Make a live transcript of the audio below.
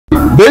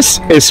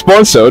This is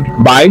sponsored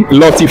by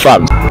Lottie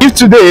Farms. If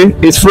today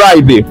is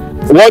Friday,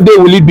 what day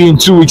will it be in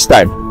 2 weeks'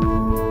 time?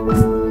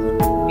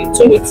 In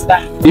 2 weeks'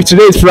 time. If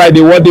today is Friday,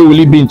 what day will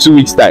it be in 2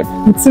 weeks' time?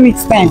 In 2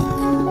 weeks' time.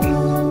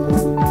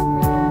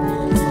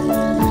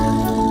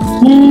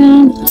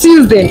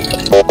 Tuesday.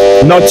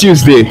 Not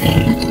Tuesday.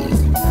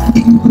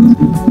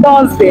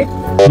 Thursday.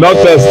 Not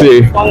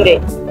Thursday. Sunday.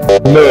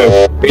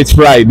 No, it's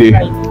Friday.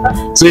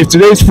 So if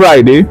today is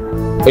Friday,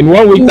 in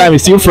 1 week time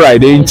it's still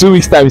Friday, in 2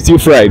 weeks time it's still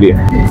Friday.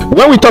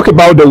 When we talk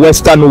about the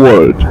Western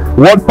world,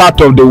 what part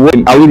of the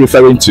world are we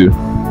referring to?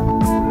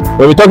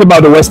 When we talk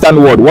about the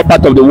Western world, what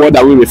part of the world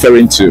are we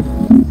referring to?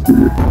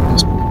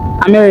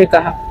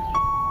 America.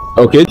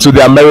 Okay, to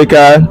the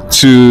America,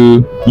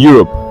 to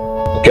Europe.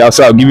 Okay,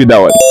 so I'll give you that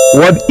one.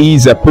 What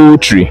is a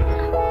poultry?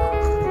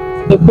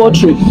 A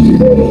poultry.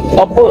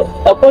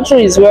 A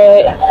poultry is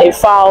where a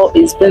fowl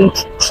is being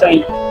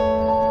trained.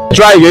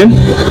 Try again.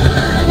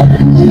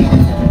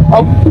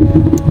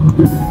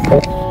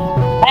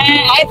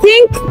 I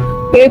think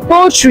a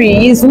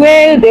poultry is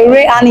where they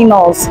rear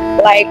animals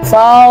like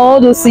fowl,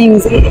 all those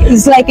things.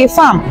 It's like a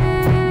farm.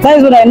 That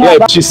is what I know. Yeah,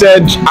 about. she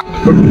said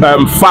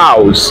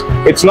fowls.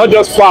 It's not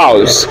just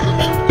fowls,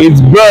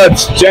 it's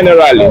birds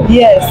generally.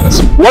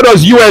 Yes. What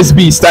does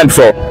USB stand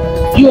for?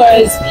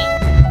 USB.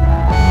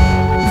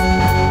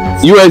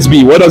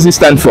 USB, what does it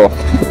stand for?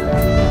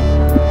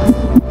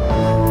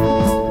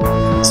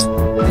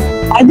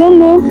 I don't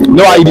know.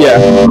 No idea.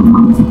 I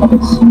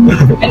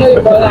know you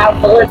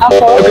forgot.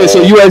 Okay,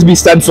 so USB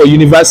stands for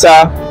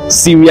Universal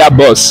Serial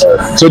Bus.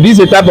 So this is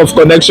a type of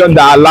connection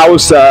that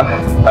allows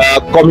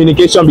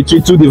communication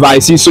between two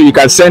devices, so you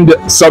can send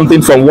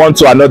something from one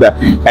to another,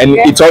 and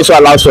it also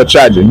allows for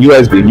charging.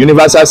 USB,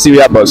 Universal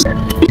Serial Bus.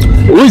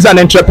 Who is an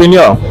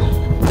entrepreneur?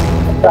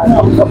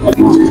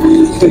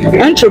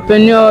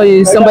 Entrepreneur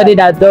is somebody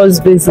that does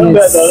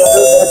business.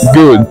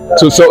 Good.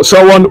 So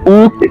someone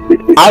who,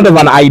 out of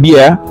an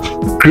idea,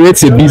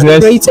 creates a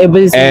business,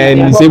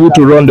 and is able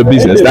to run the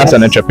business. That's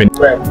an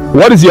entrepreneur.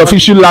 What is the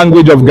official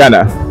language of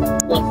Ghana?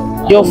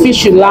 The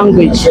official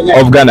language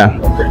Of Ghana.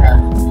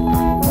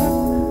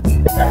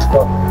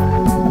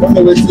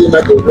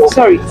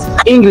 Sorry,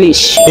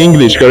 English.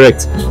 English,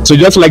 correct. So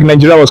just like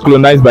Nigeria was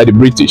colonized by the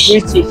British,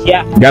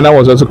 Yeah. Ghana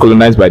was also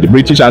colonized by the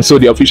British, and so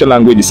the official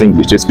language is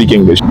English. They speak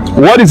English.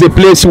 What is a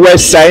place where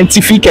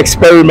scientific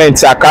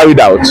experiments are carried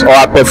out or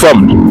are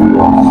performed?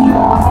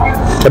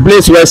 A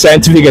place where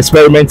scientific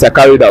experiments are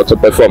carried out or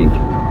performed.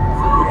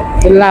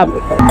 A lab.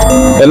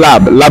 A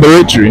lab,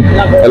 laboratory.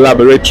 A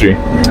laboratory.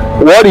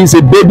 What is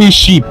a baby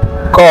sheep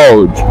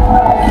called?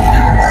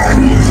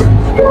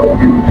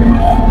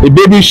 A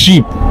baby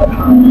sheep.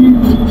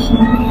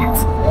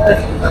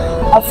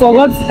 I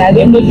forgot. I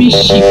don't know baby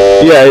sheep.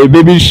 Yeah, a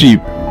baby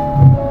sheep.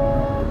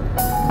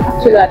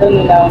 Actually, I don't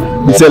know that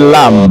one. It's a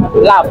lamb.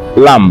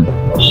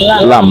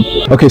 Lamb.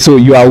 Okay, so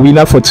you are a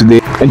winner for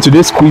today, and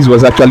today's quiz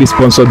was actually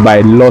sponsored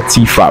by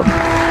Lottie Farm.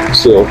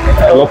 So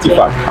Lottie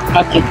Farm.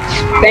 Okay,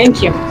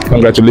 thank you.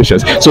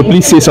 Congratulations. So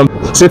please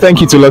say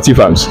thank you to Lottie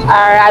Farms.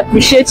 I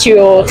appreciate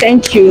you.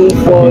 Thank you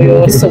for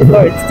your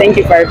support. Thank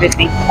you for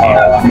everything.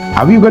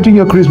 Have you gotten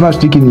your Christmas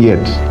chicken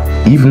yet?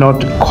 If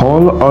not,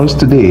 call us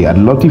today at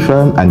Lottie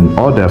Farm and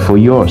order for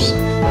yours.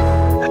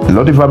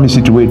 Lottie Farm is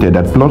situated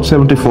at Plot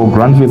 74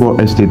 Grand Favour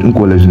Estate,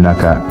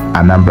 Nkwele-Zinaka,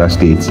 Anambra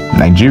State,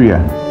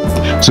 Nigeria.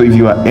 So if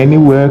you are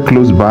anywhere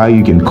close by,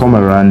 you can come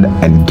around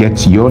and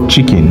get your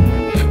chicken.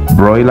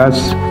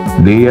 Broilers,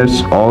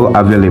 layers, all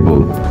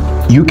available.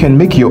 You can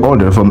make your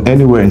order from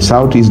anywhere in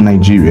Southeast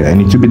Nigeria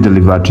and it will be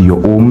delivered to your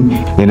home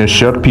in a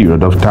short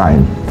period of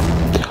time.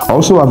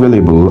 Also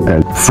available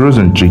are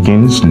frozen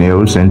chicken,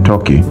 snails and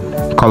turkey.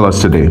 Call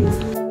us today.